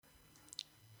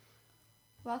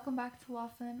Welcome back to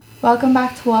Waffling. Welcome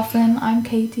back to Waffling. I'm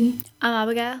Katie. I'm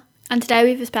Abigail. And today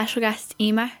we have a special guest,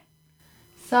 Emer.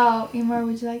 So, Emer,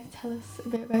 would you like to tell us a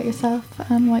bit about yourself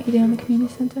and what you do in the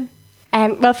community centre?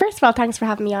 Well, first of all, thanks for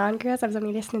having me on, girls. I was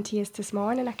only listening to you this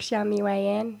morning, actually, on my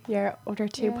way in. Your other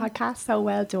two podcasts, so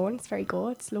well done. It's very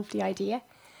good. It's a lovely idea.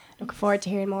 Looking forward to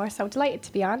hearing more. So delighted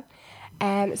to be on.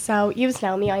 So you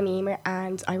know me, I'm Emer,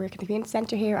 and I work in the community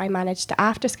centre here. I manage the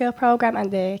after school programme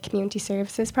and the community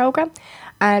services programme.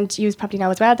 And you probably know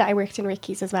as well that I worked in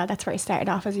RICC's as well. That's where I started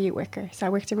off as a youth worker. So I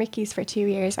worked in RICC's for 2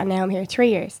 years, and now I'm here 3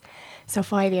 years. So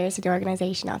 5 years with the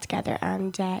organisation altogether.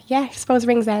 And I suppose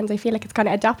Ringsend, I feel like it's kind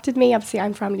of adopted me. Obviously,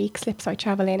 I'm from Leixlip, so I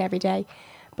travel in every day.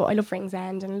 But I love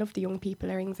Ringsend, and I love the young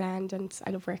people at Ringsend, and I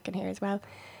love working here as well.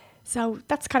 So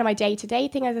that's kind of my day-to-day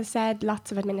thing, as I said,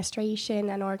 lots of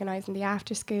administration and organising the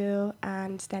after school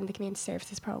and then the community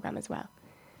services programme as well.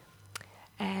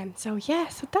 So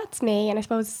that's me. And I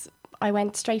suppose I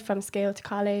went straight from school to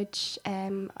college.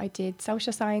 I did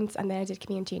social science and then I did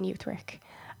community and youth work.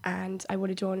 And I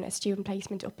would have done a student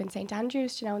placement up in St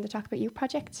Andrews, in the Talk About You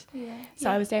project.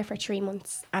 I was there for 3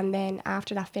 months, and then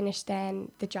after that finished,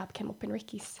 then the job came up in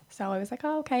RICC's. So I was like,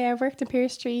 oh, okay, I've worked in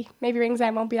Pearse Street, maybe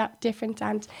Ringsend won't be that different,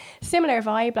 and similar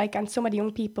vibe, and some of the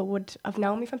young people would have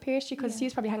known me from Pearse Street, because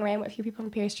you probably hang around with a few people from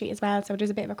Pearse Street as well, so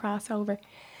there's a bit of a crossover.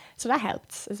 So that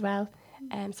helped as well.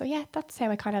 That's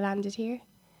how I kind of landed here.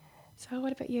 So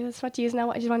what about you? What do you know?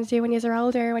 What do you want to do when you're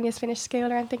older, when you finish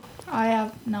school or anything? I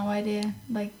have no idea,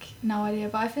 but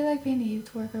I feel like being a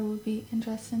youth worker would be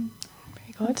interesting.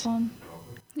 Very good. Fun.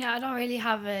 Yeah, I don't really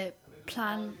have a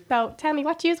plan. So tell me,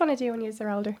 what do you want to do when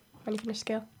you're older, when you finish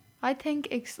school? I think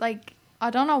it's I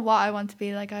don't know what I want to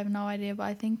be, I have no idea, but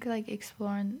I think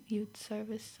exploring youth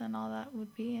service and all that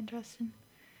would be interesting.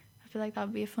 I feel like that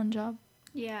would be a fun job.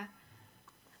 Yeah.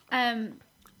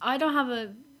 I don't have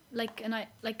a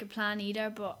plan either,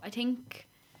 but I think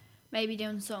maybe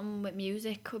doing something with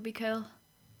music would be cool.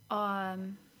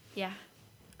 Yeah.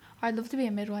 I'd love to be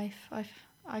a midwife.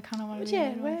 I kind of want to be a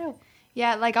midwife. Wow.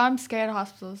 Yeah, I'm scared of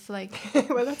hospitals.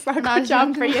 Well, that's not a good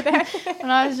job for you then.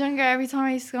 When I was younger, every time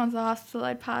I used to go into the hospital,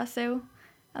 I'd pass out.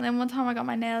 And then one time I got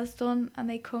my nails done and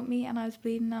they cut me and I was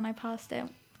bleeding and I passed out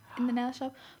in the nail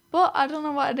shop. But I don't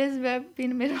know what it is about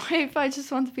being a midwife. I just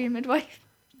want to be a midwife.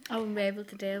 I wouldn't be able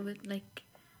to deal with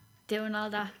doing all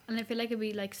that, and I feel like it'd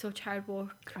be such hard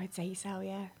work. I'd say so,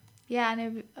 yeah. Yeah,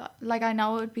 and I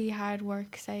know it would be hard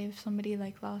work, say if somebody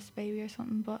lost a baby or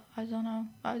something, but I don't know.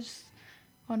 I just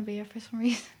want to be here for some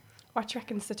reason. What do you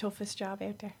reckon's the toughest job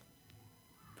out there?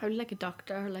 Probably a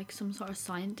doctor or some sort of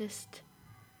scientist.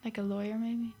 Like a lawyer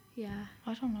maybe? Yeah.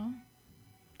 I don't know.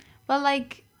 Well,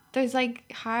 there's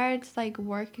hard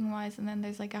working wise, and then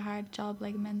there's a hard job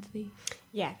mentally.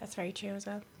 Yeah, that's very true as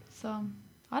well. So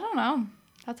I don't know.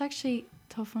 That's actually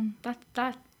a tough one.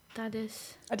 That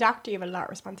is. A doctor, you have a lot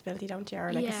of responsibility, don't you? Or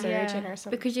a surgeon or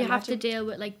something. Because you have to deal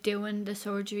with doing the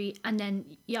surgery, and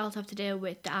then you also have to deal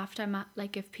with the aftermath,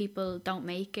 if people don't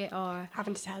make it or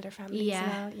having to tell their families.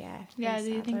 Yeah. Yeah. Do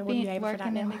you think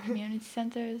working in the community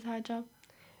centre is a hard job?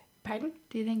 Pardon?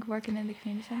 Do you think working in the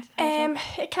community centre?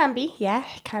 It can be. Yeah,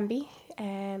 it can be.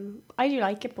 I do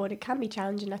like it, but it can be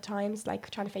challenging at times,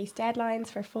 trying to face deadlines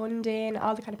for funding,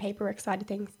 all the kind of paperwork side of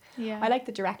things. Yeah. I like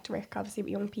the direct work, obviously,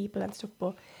 with young people and stuff,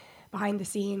 but behind the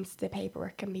scenes, the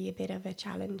paperwork can be a bit of a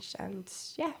challenge. And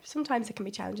yeah, sometimes it can be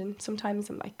challenging.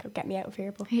 Sometimes I'm get me out of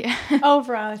here, but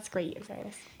overall, it's great, in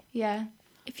fairness. Yeah.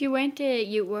 If you weren't a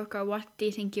youth worker, what do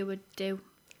you think you would do?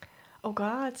 Oh,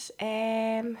 God.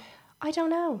 I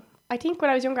don't know. I think when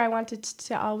I was younger, I wanted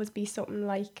to always be something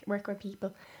work with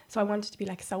people. So I wanted to be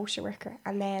a social worker.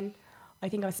 And then I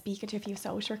think I was speaking to a few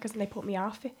social workers and they put me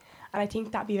off it. And I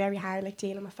think that'd be very hard,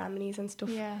 dealing with families and stuff.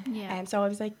 Yeah. So I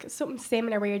was something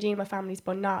similar where you're dealing with families,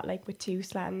 but not with two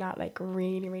slat and not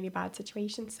really, really bad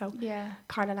situations. So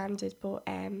kind of landed. But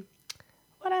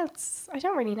what else? I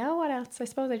don't really know what else. I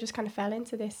suppose I just kind of fell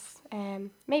into this.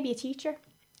 Maybe a teacher.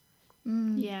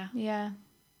 Yeah. Yeah.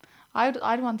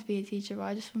 I'd want to be a teacher, but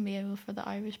I just wouldn't be able for the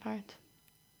Irish part.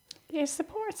 There's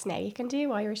supports now. You can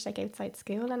do Irish outside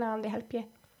school and all, and they help you.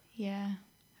 Yeah.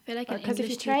 I feel because if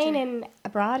you train in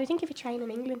abroad, I think if you train in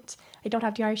England, you don't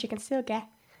have the Irish, you can still get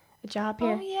a job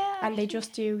here. Oh, yeah. And they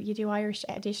just you do Irish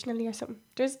additionally or something.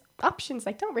 There's options.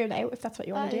 Don't rule it out if that's what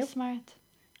you want to do. That is smart.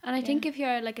 And I think if you're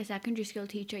a secondary school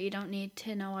teacher, you don't need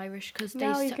to know Irish because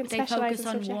they focus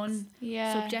on one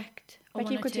subject. Or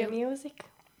you could do music.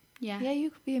 Yeah,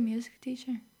 you could be a music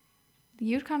teacher.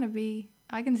 You'd kind of be...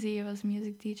 I can see you as a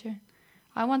music teacher.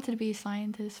 I wanted to be a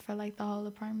scientist for the whole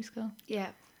of primary school. Yeah,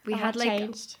 we had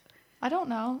changed. I don't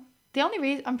know.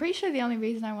 I'm pretty sure the only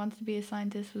reason I wanted to be a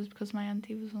scientist was because my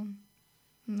auntie was one.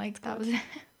 And, like, that was it.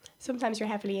 Sometimes you're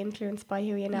heavily influenced by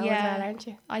who you know as Yeah. well, aren't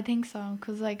you? I think so,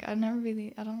 because, like, I don't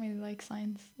really like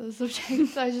science as a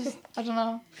subject. I don't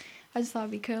know. I just thought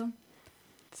it'd be cool.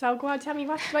 So go on, tell me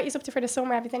what you're up to for the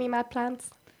summer. Have you any mad plans?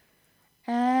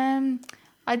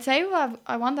 I'd say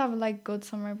I want to have a, like, good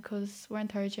summer because we're in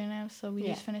third year now, so we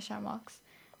just finished our mocks.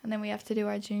 And then we have to do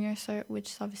our junior cert, which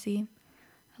is obviously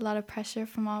a lot of pressure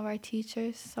from all of our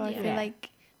teachers. So I feel like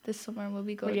this summer will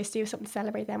be good. Will you just do something to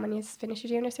celebrate them when you finish your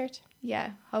junior cert?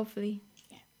 Yeah, hopefully.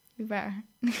 Yeah. We better.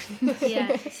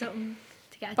 Yeah, something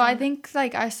to get. But I think,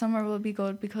 like, our summer will be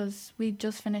good because we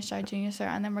just finished our junior cert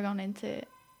and then we're going into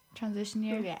transition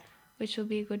year, which will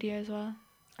be a good year as well.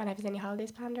 And have you any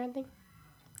holidays planned or anything?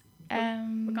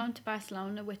 We're going to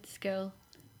Barcelona with school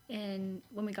when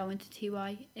we go into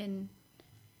TY in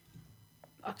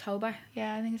October.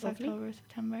 Yeah, I think it's Lovely. October,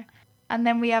 September. And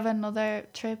then we have another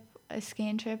trip, a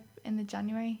skiing trip in the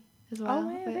January as well. Oh,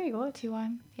 wow, very good. TY.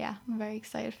 Yeah, I'm very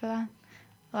excited for that.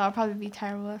 Well, I'll probably be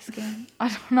terrible at skiing. I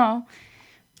don't know.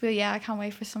 But yeah, I can't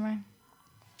wait for summer.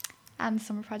 And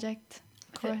summer project,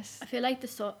 of course. I feel like the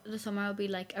summer will be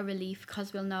like a relief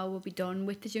because we'll know we'll be done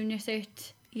with the junior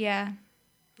cert. Yeah.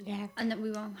 Yeah. And that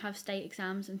we won't have state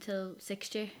exams until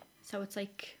 6th year. So it's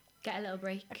like, get a little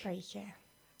break. A break, yeah.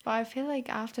 But I feel like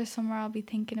after summer I'll be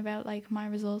thinking about, like, my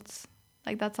results.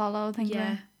 Like, that's all I'll think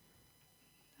about.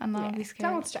 And I'll be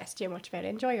scared. Don't stress too much about it.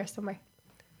 Enjoy your summer.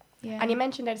 Yeah. And you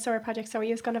mentioned that summer project, so were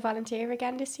you going to volunteer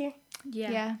again this year?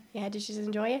 Yeah. Yeah, did you just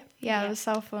enjoy it? Yeah, it was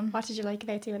so fun. What did you like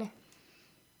about doing it?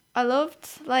 I loved,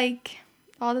 like,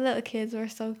 all the little kids were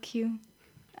so cute.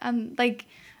 And, like,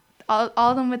 all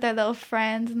of them with their little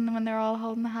friends, and when they're all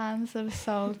holding hands, it was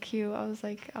so cute. I was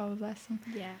like, oh, bless them.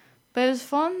 Yeah. But it was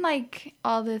fun, like,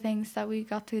 all the things that we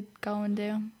got to go and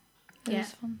do. It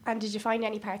was fun. And did you find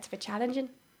any parts of it challenging?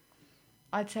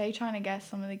 I'd say trying to get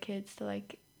some of the kids to,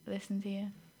 like, listen to you.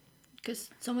 Because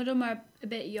some of them are a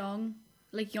bit young,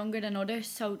 like younger than others,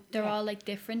 so they're all like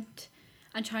different.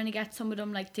 And trying to get some of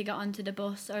them like to get onto the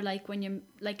bus, or like when you're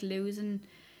like losing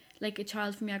like a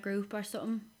child from your group or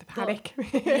something. The panic.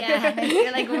 Yeah,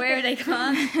 you're like, where are they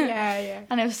gone? Yeah.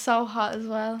 And it was so hot as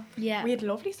well. Yeah. We had a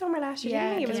lovely summer last year,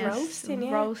 didn't we? It was roasting,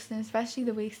 yeah. Roasting, especially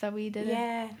the weeks that we did it.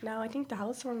 Yeah, no, I think the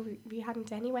whole summer we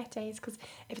hadn't any wet days, because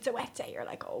if it's a wet day, you're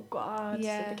like, oh God.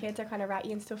 Yeah. So the kids are kind of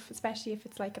ratty and stuff, especially if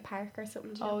it's like a park or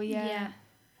something. Oh, yeah.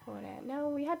 But no,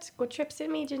 we had good trips,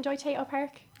 didn't we? Did you enjoy Tato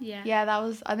Park? Yeah.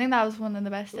 Yeah, I think that was one of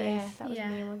the best days. Yeah, that was a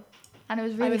new one. And it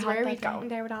was really I was hot worried that day. going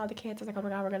there with all the kids. I was like, oh my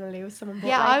God, we're going to lose someone. But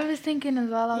Yeah, like, I was thinking as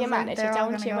well. I was you like, manage it, they're all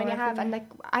don't gonna you, go when you have, everywhere. and like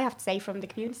I have to say, from the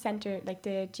community centre, like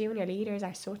the junior leaders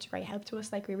are such a great help to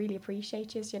us. Like, we really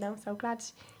appreciate you, you know. So glad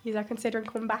you are considering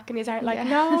coming back, and you aren't like,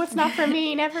 no, it's not for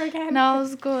me, never again. No, it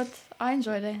was good. I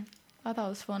enjoyed it. I thought it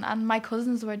was fun, and my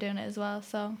cousins were doing it as well,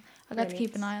 so I got to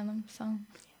keep an eye on them. So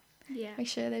make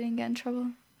sure they didn't get in trouble.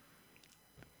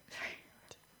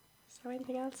 So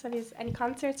anything else? Have you any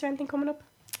concerts or anything coming up?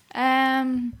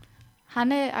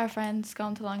 Hannah, our friend's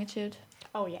gone to Longitude.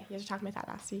 Oh yeah, you were talking about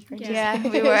that last week, weren't you? Yeah,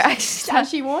 we were actually. And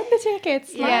she won the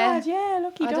tickets. Yeah. Mad, yeah,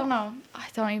 lucky I duck. don't know. I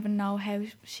don't even know how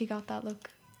she got that look.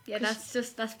 Yeah,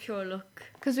 that's pure luck.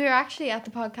 Because we were actually at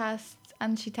the podcast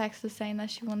and she texted us saying that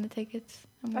she won the tickets.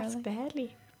 And That's we were like,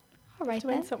 deadly. all right To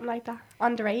win then. something like that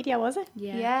on the radio, was it?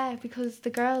 Yeah, because the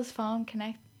girl's phone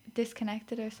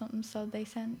disconnected or something, so they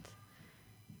sent.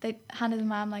 Hannah's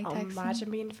mom texted. Imagine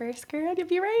being first girl, you'd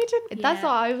be raging. That's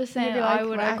what I was saying. You'd be like, I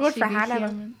would well, actually good for be Hannah.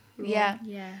 fuming.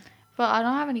 Yeah. But I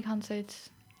don't have any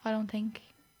concerts. I don't think.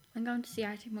 I'm going to see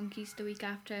Arctic Monkeys the week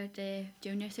after the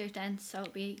junior cert ends, so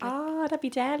it'll be. Like, Oh, that'd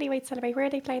be deadly. Wait, celebrate. Where are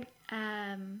they playing?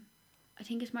 I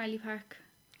think it's Marley Park.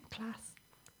 Class.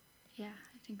 Yeah,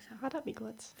 I think so. Oh, that'd be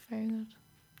good. Very good.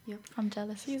 Yep. I'm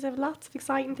jealous. So you have lots of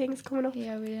exciting things coming up.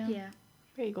 Yeah, we do. Yeah.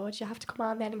 Very good. You have to come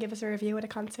on then and give us a review of the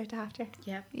concert after.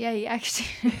 Yeah. Yeah, you actually.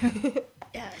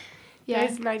 Yeah. Yeah.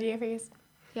 There's an idea for you.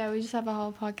 Yeah, we just have a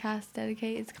whole podcast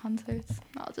dedicated to concerts.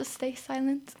 I'll just stay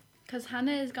silent. Because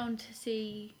Hannah is going to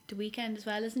see The Weeknd as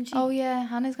well, isn't she? Oh yeah,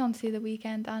 Hannah's going to see The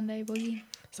Weeknd and A Boogie.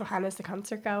 So Hannah's the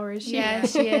concert goer, is she? Yeah,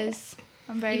 she is.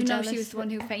 I'm very Even jealous. though she was the one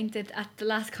who fainted at the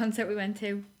last concert we went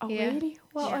to. Oh, Yeah. really?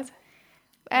 What Yeah. was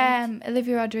it?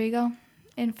 Olivia Rodrigo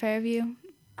in Fairview.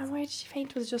 And where did she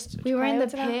faint? Was it just We were in the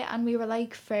crowds around? pit and we were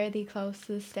like fairly close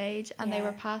to the stage, and they Yeah.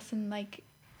 were passing like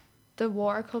the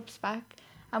water cups back,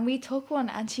 and we took one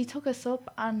and she took us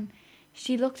up, and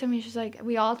she looked at me, she was like,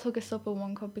 we all took us up with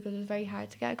one cup because it was very hard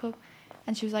to get a cup,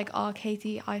 and she was like, oh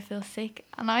Katie, I feel sick,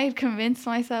 and I had convinced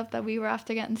myself that we were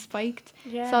after getting spiked.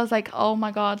 Yeah. So I was like, oh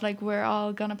my God, like we're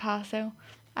all gonna pass out.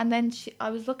 And then I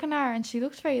was looking at her and she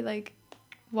looked very like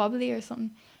wobbly or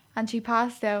something, and she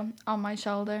passed out on my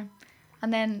shoulder,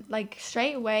 And then, like,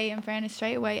 straight away,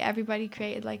 everybody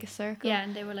created, like, a circle. Yeah,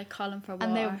 and they were like calling for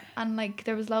water. And like,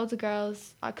 there was loads of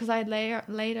girls, because I'd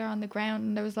laid her on the ground,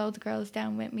 and there was loads of girls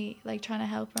down with me, like, trying to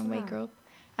help her and wake her up.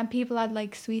 And people had,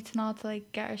 like, sweets and all to,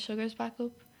 like, get her sugars back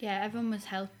up. Yeah, everyone was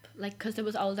like, because there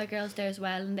was older girls there as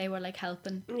well, and they were like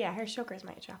helping. Yeah, her sugars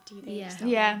might have dropped either.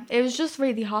 Yeah, it was just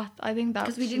really hot. I think that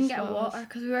because we didn't get water,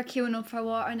 because we were queuing up for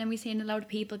water, and then we seen a load of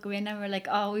people go in, and we were like,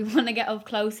 oh, we want to get up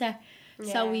closer.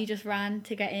 Yeah. So we just ran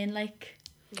to get in, like.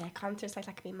 Yeah, concerts like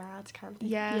that can be mad, can't they?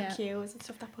 Yeah. Queues and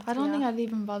stuff that puts I don't me think off. I'd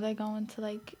even bother going to,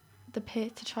 like, the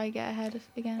pit to try get ahead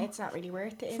again. It's not really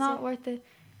worth it, It's is not it? worth it.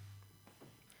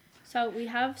 So we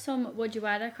have some would you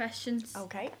rather questions.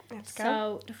 Okay, let's go.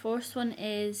 So the first one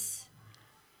is,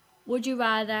 would you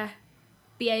rather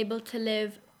be able to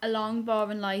live a long,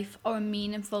 boring life or a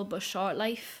meaningful but short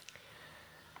life?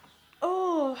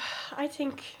 Oh, I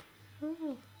think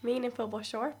meaningful but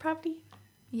short, probably.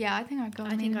 Yeah, I think I'd go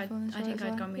meaningful and short I think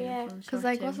as I'd go well. meaningful and short Because,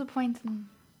 like, too. what's the point in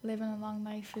living a long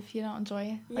life if you don't enjoy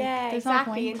it? Like, Yeah, there's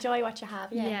exactly. No point. Enjoy what you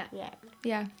have. Yeah.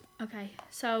 Yeah. Okay,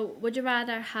 so would you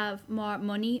rather have more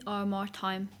money or more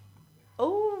time?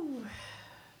 Oh,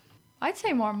 I'd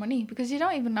say more money, because you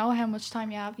don't even know how much time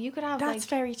you have. You could have, that's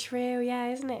very true. Yeah,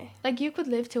 isn't it? like, you could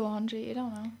live to 100. You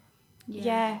don't know.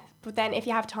 Yeah. But then if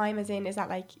you have time, as in, is that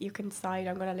like you can decide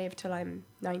I'm going to live till I'm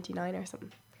 99 or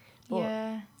something? But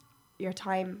Yeah. your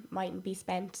time mightn't be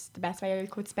spent the best way, or you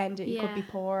could spend it. You could be Yeah.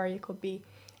 poor, or you could be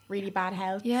really bad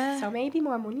health. Yeah. So maybe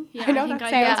more money. Yeah, I know I think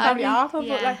that I'd- sounds yeah, probably I think- awful, but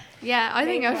yeah. like, Yeah, I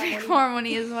think Maybe I'd more make money. more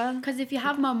money as well. Because if you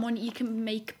have more money, you can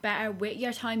make better with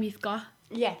your time you've got.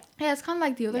 yeah. Yeah, it's kind of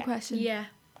like the other Yeah. question. Yeah.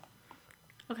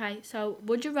 Okay, so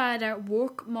would you rather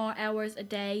work more hours a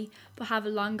day but have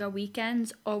longer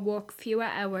weekends, or work fewer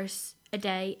hours a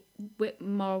day with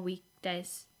more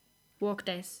weekdays? Work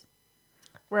days.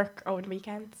 Work on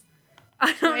weekends.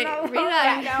 I don't Wait, know. read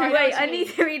that. Yeah, no, I know Wait, what I you need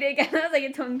to read it again. That was like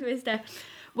a tongue twister.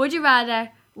 Would you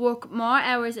rather work more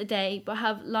hours a day but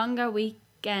have longer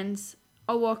weekends,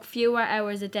 or work fewer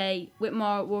hours a day with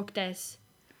more work days?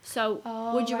 So,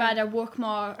 Oh, would you right. rather work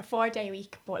more? A 4-day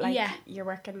week, but like Yeah. you're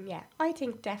working, I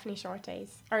think definitely short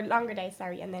days, or longer days,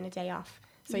 sorry, and then a day off.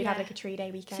 So you'd have Yeah. like a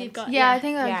 3-day weekend. So you've got Yeah, I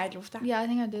think yeah, I'd love that. Yeah, I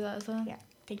think I'd do that as well. Yeah,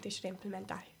 I think they should implement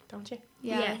that, don't you?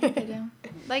 Yeah, Yeah. I think I do.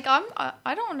 Like,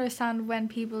 I don't understand when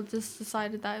people just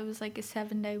decided that it was like a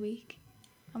 7-day week,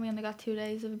 and we only got 2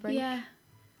 days of a break. Yeah.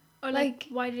 Or like,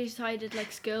 why did you decide that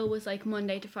like school was like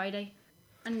Monday to Friday,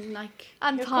 and like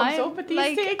And Who time. comes up with these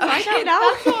like, things? I okay, don't know.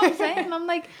 That's what I'm saying. I'm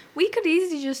like, we could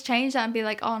easily just change that and be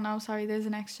like, oh no, sorry, there's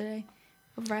an extra day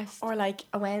of rest. Or like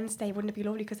a Wednesday, wouldn't it be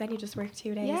lovely? Because then you just work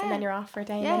 2 days Yeah. and then you're off for a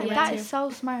day. Yeah, and then you that work is two. so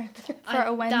smart for I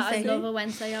a Wednesday. I'd love a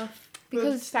Wednesday off. We'll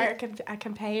because start a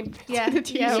campaign. Yeah, to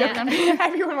the yeah, teacher. we're gonna-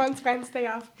 Everyone wants Wednesday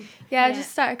off. Yeah, Yeah.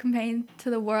 just start a campaign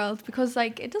to the world, because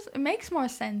like it makes more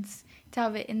sense to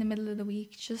have it in the middle of the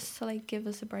week, just to like give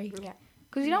us a break. Yeah,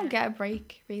 Because you Yeah. don't get a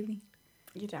break really.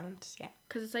 you don't. Yeah,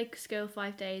 Because it's like school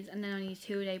 5 days and then only a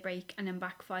 2-day break and then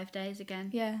back 5 days again.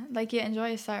 Yeah, like you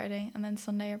enjoy a Saturday and then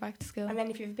Sunday you're back to school. and then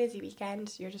if you have a busy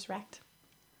weekend, you're just wrecked.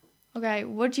 Okay,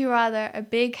 would you rather a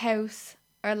big house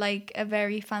or like a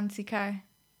very fancy car?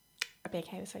 A big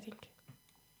house, I think.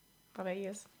 What about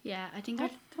you? Yeah, I think Oh.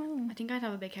 I'd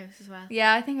have a big house as well.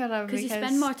 Yeah, I think I'd have a Because big you house.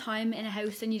 spend more time in a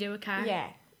house than you do a car. Yeah,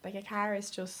 like a car is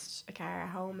just a car. A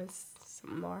home is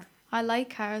something more. I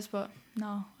like cars, but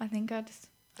no, I think I'd.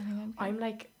 I'm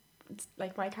like, it's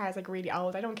like my car is like really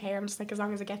old. I don't care. I'm just like, as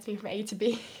long as it gets me from A to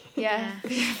B. Yeah,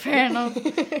 fair enough.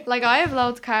 Like I have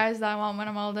loads of cars that I want when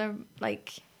I'm older,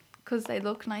 like, because they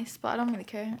look nice, but I don't really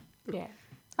care. Yeah.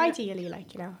 Ideally,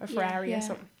 like, a Ferrari Yeah. or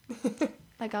something.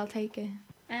 Like I'll take it.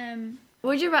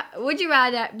 Would you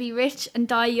rather be rich and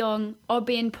die young, or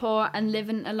being poor and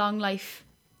living a long life?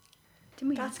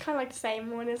 Didn't That's kind of like the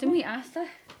same one, isn't Didn't it? we ask that?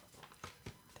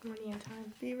 The money and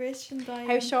time. Be rich and die.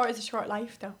 How short is a short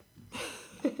life, though?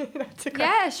 That's a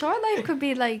Yeah, a short life could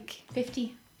be like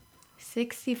 50.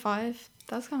 65.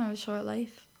 That's kind of a short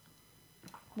life.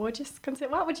 What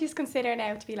would you consider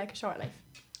now to be like a short life?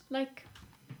 Like,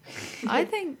 I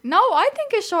think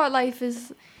a short life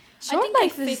is I think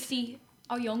life like is 50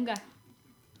 or younger.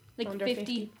 Like Under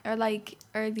 50. or like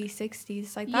early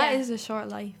 60s. Like that Yeah. is a short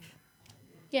life.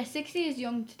 Yeah, 60 is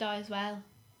young to die as well.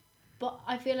 But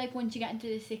I feel like once you get into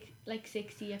the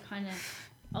 60, you're kind of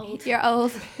old. You're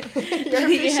old. You're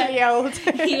officially old.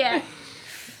 Yeah.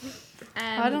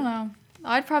 I don't know.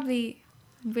 I'd probably.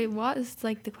 Wait, what is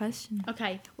like the question?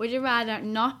 Okay, would you rather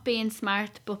not being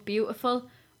smart but beautiful,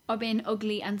 or being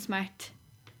ugly and smart?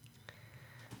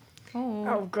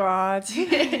 Oh, God.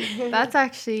 That's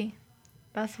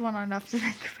one I'd have to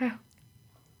think about.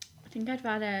 I think I'd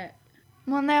rather.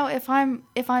 Well, now if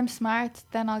I'm smart,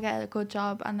 then I'll get a good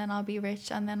job, and then I'll be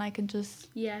rich, and then I can just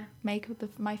Yeah. make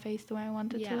my face the way I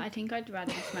want it Yeah, to. I think I'd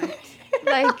rather be smart.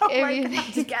 Like Oh if my you God.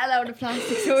 Just get out of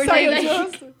plastic surgery.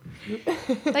 Science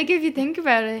Like, like if you think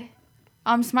about it,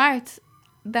 I'm smart,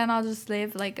 then I'll just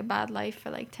live like a bad life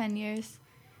for like 10 years,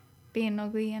 being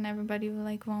ugly, and everybody will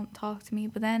like won't talk to me.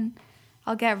 But then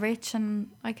I'll get rich, and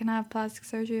I can have plastic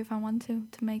surgery if I want to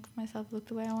make myself look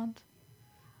the way I want.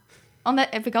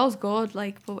 If it goes good,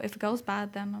 like, but if it goes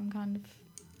bad, then I'm kind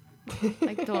of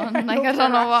like done. Like I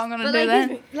don't know what I'm gonna but do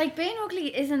then. like being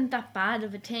ugly isn't that bad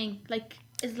of a thing. Like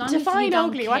as long as you Define don't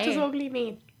ugly. care. What does ugly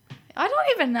mean? I don't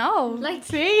even know. Like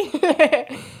See?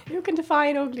 You can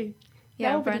define ugly.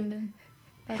 Yeah, nobody. Brendan.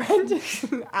 Brendan.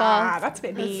 That's a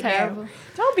bit That's mean. terrible. Now.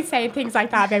 Don't be saying things like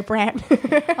that about Brent.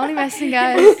 Only messing,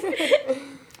 guys.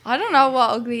 I don't know what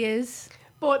ugly is.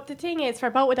 But the thing is, for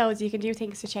both of those, you can do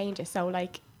things to change it. So,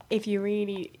 like, if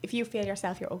you feel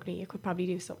yourself you're ugly, you could probably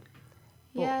do something.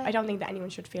 But Yeah. I don't think that anyone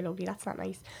should feel ugly. That's not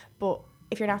nice. But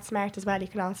if you're not smart as well, you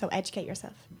can also educate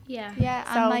yourself. yeah. Yeah,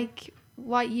 So- and like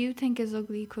what you think is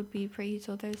ugly could be pretty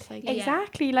to others. Like, Yeah.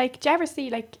 Exactly. Like, do you ever see,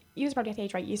 like, you was probably at the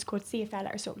age, right, you could see a fella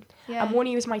or something. yeah. And one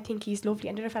of you might think he's lovely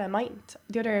and the other fella mightn't.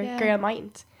 The other Yeah. girl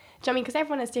mightn't. Do you know what I mean? Because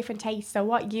everyone has different tastes. So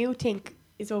what you think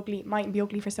is ugly mightn't be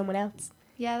ugly for someone else.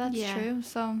 Yeah, that's Yeah. true.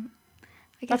 So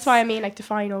I guess That's why I mean, like,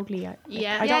 define ugly. I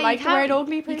Yeah. don't Yeah, you like the word can't-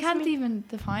 ugly, you personally. can't even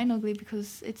define ugly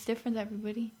because it's different to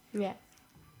everybody. Yeah.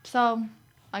 So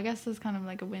I guess it's kind of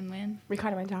like a win-win. We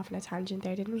kind of went off on a tangent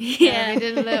there, didn't we? Yeah, we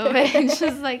did a little bit.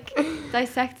 Just like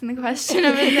dissecting the question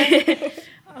a bit.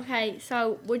 Okay,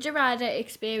 so would you rather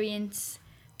experience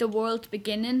the world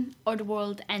beginning or the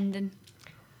world ending?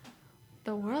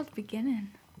 The world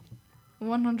beginning.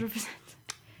 100%.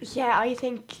 Yeah, I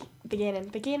think beginning.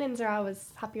 Beginnings are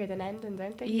always happier than endings,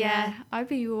 aren't they? Yeah, I'd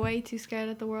be way too scared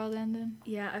at the world ending.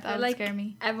 Yeah, I That feel would like scare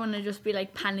me. everyone would just be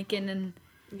like panicking, and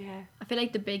Yeah. I feel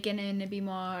like the beginning would be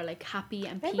more like happy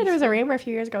and Remember peaceful. there was a rumour a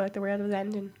few years ago that the world was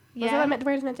ending. Yeah. The world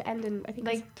was meant to end in, I think,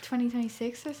 Like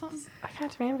 2026 or something. I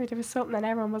can't remember. There was something and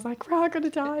everyone was like, we're all going to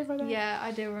die by then. Yeah,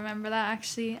 I do remember that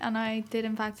actually, and I did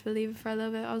in fact believe it for a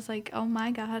little bit. I was like, oh my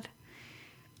god.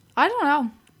 I don't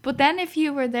know. But then if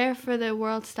you were there for the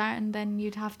world starting, then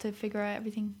you'd have to figure out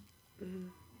everything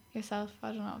yourself. I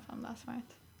don't know if I'm that smart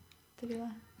to do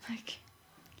that. Like,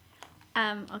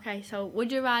 Okay, so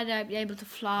would you rather be able to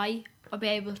fly or be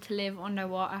able to live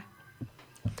underwater?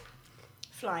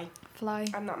 Fly. fly.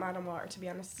 I'm not mad on water, to be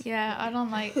honest. Yeah, I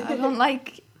don't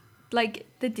like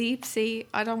the deep sea.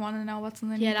 I don't want to know what's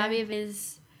underneath Yeah, there. that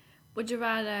is. Would you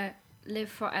rather live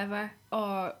forever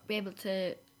or be able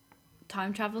to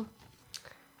time travel?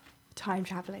 Time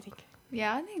travel, I think.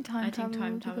 Yeah, I think time travel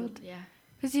would be good. Yeah.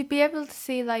 Because you'd be able to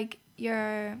see like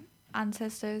your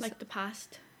ancestors. Like the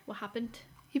past, what happened?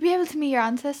 You'd be able to meet your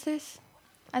ancestors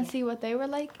and Yeah. see what they were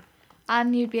like,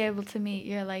 and you'd be able to meet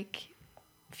your like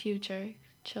future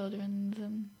children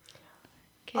and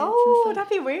kids. Oh, and stuff.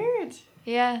 that'd be weird.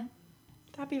 Yeah.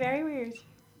 That'd be very weird.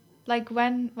 Like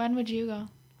when would you go?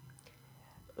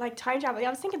 Like time travel. Yeah,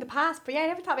 I was thinking the past, but yeah, I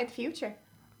never thought about the future.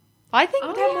 I think.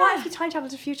 But then what if you time travel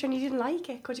to the future and you didn't like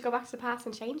it? Could you go back to the past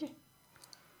and change it?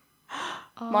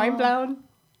 Mind blown.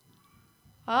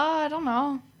 Oh, I don't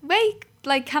know. Wait,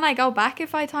 like, can I go back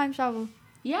if I time travel?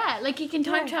 Yeah, like you can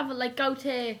time Yeah. travel, like go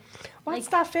to. What's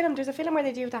Like- that film? There's a film where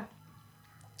they do that.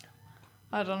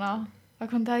 I don't know. I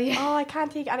couldn't tell you. Oh, I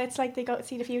can't think. And it's like they go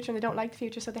see the future and they don't like the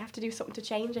future, so they have to do something to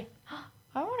change it.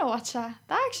 I want to watch that.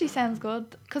 That actually sounds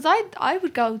good. Because I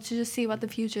would go to just see what the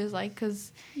future is like.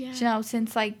 Because, Yeah. you know,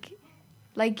 since like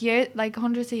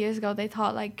hundreds of years ago, they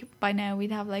thought like by now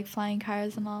we'd have like flying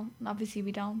cars and all. And obviously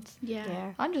we don't.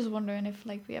 Yeah. I'm just wondering if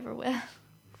like we ever will.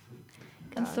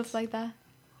 And God. stuff like that.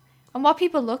 And what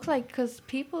people look like. Because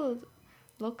people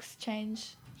looks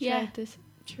change. Yeah. throughout This.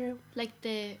 True. Like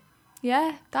the.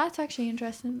 Yeah, that's actually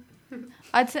interesting.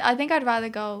 I think I'd rather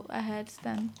go ahead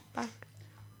than back.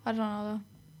 I don't know though.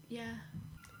 Yeah.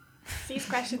 These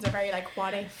questions are very like,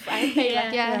 what if? Aren't they? Yeah.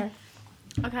 Like, Yeah.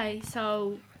 Okay,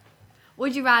 so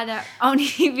would you rather only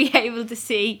be able to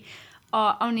see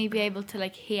or only be able to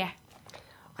like hear?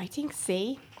 I think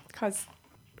see, because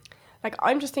like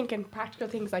I'm just thinking practical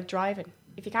things like driving.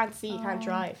 If you can't see, you can't Oh.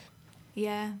 drive.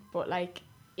 Yeah. But like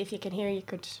if you can hear, you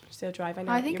could still drive. I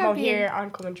know I think you I'd won't be- hear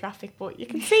oncoming traffic, but you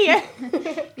can see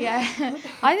it. Yeah.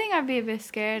 I think I'd be a bit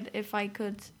scared if I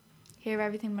could hear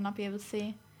everything but not be able to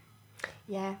see.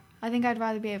 Yeah. I think I'd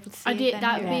rather be able to see. I it did than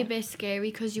that would hear be it. a bit scary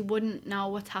because you wouldn't know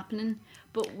what's happening.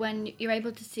 But when you're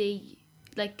able to see,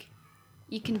 like,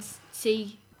 you can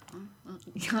see.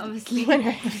 Obviously.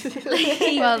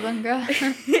 Well done, girl.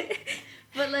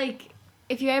 But like,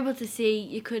 if you're able to see,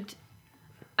 you could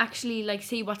actually like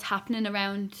see what's happening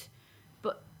around.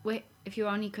 But wait, if you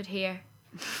only could hear.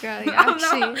 Girl, you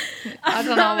actually, I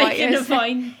don't know what you're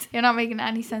saying. Point. You're not making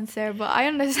any sense there, but I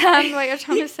understand what you're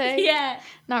trying to say. Yeah.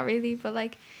 Not really, but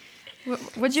like,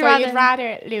 would you So rather? you'd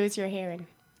rather lose your hearing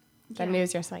than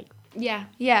lose your sight? Yeah.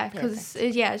 Yeah, because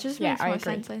it just Yeah, makes I more agree.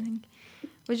 sense, I think.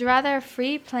 Would you rather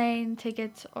free plane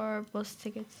tickets or bus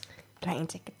tickets? Plane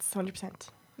tickets, 100%.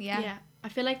 Yeah. I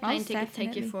feel like plane Most tickets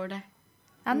take you definitely. further.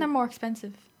 And they're more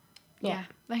expensive. Yeah.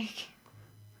 Like,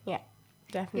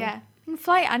 Definitely. yeah. You can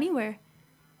fly anywhere.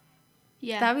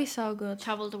 Yeah. That'd be so good.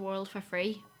 Travel the world for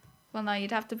free. Well, no,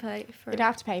 you'd have to pay for You'd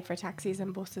have to pay for taxis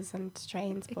and buses and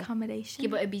trains. But accommodation. Yeah,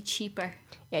 but it'd be cheaper.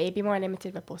 yeah, you'd be more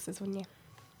limited with buses, wouldn't you?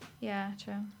 Yeah,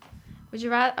 true. Would you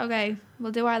rather? Okay,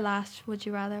 we'll do our last. Would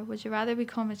you rather? Would you rather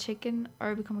become a chicken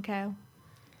or become a cow?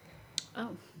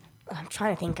 Oh. I'm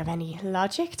trying to think of any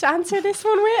logic to answer this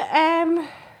one with.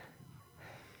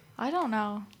 I don't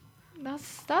know.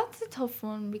 That's a tough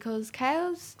one because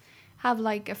cows have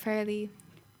like a fairly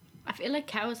I feel like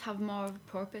cows have more of a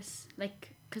purpose,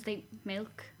 like because they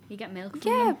milk. You get milk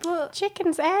from yeah, them. but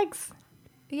Chickens, eggs.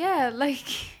 yeah, like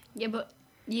Yeah, but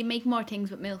you make more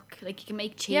things with milk. Like you can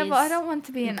make cheese. yeah, but I don't want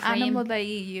to be an and cream. animal that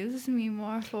you use me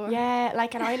more for. Yeah,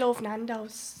 like, and I love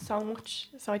Nando's so much,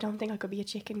 so I don't think I could be a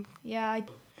chicken. Yeah,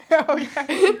 Oh,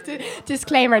 yeah.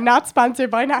 Disclaimer, not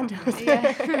sponsored by Nando's.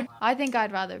 yeah. I think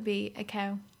I'd rather be a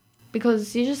cow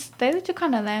because they just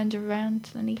kind of lounge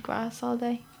around and eat grass all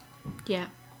day. Yeah,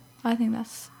 I think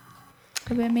that's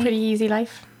a bit me. Pretty easy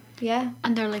life. Yeah.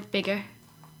 and they're like bigger,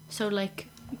 so like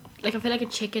I feel like a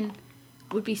chicken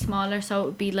would be smaller, so it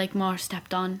would be like more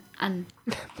stepped on and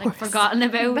like forgotten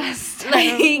about. That's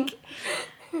Like,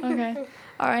 Okay.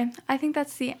 All right. I think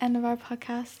that's the end of our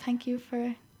podcast. Thank you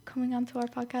for coming on to our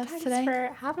podcast Thanks today.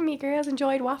 for having me, girls.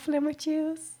 Enjoyed waffling with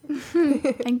you.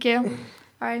 Thank you.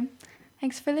 All right.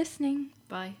 Thanks for listening.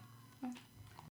 bye.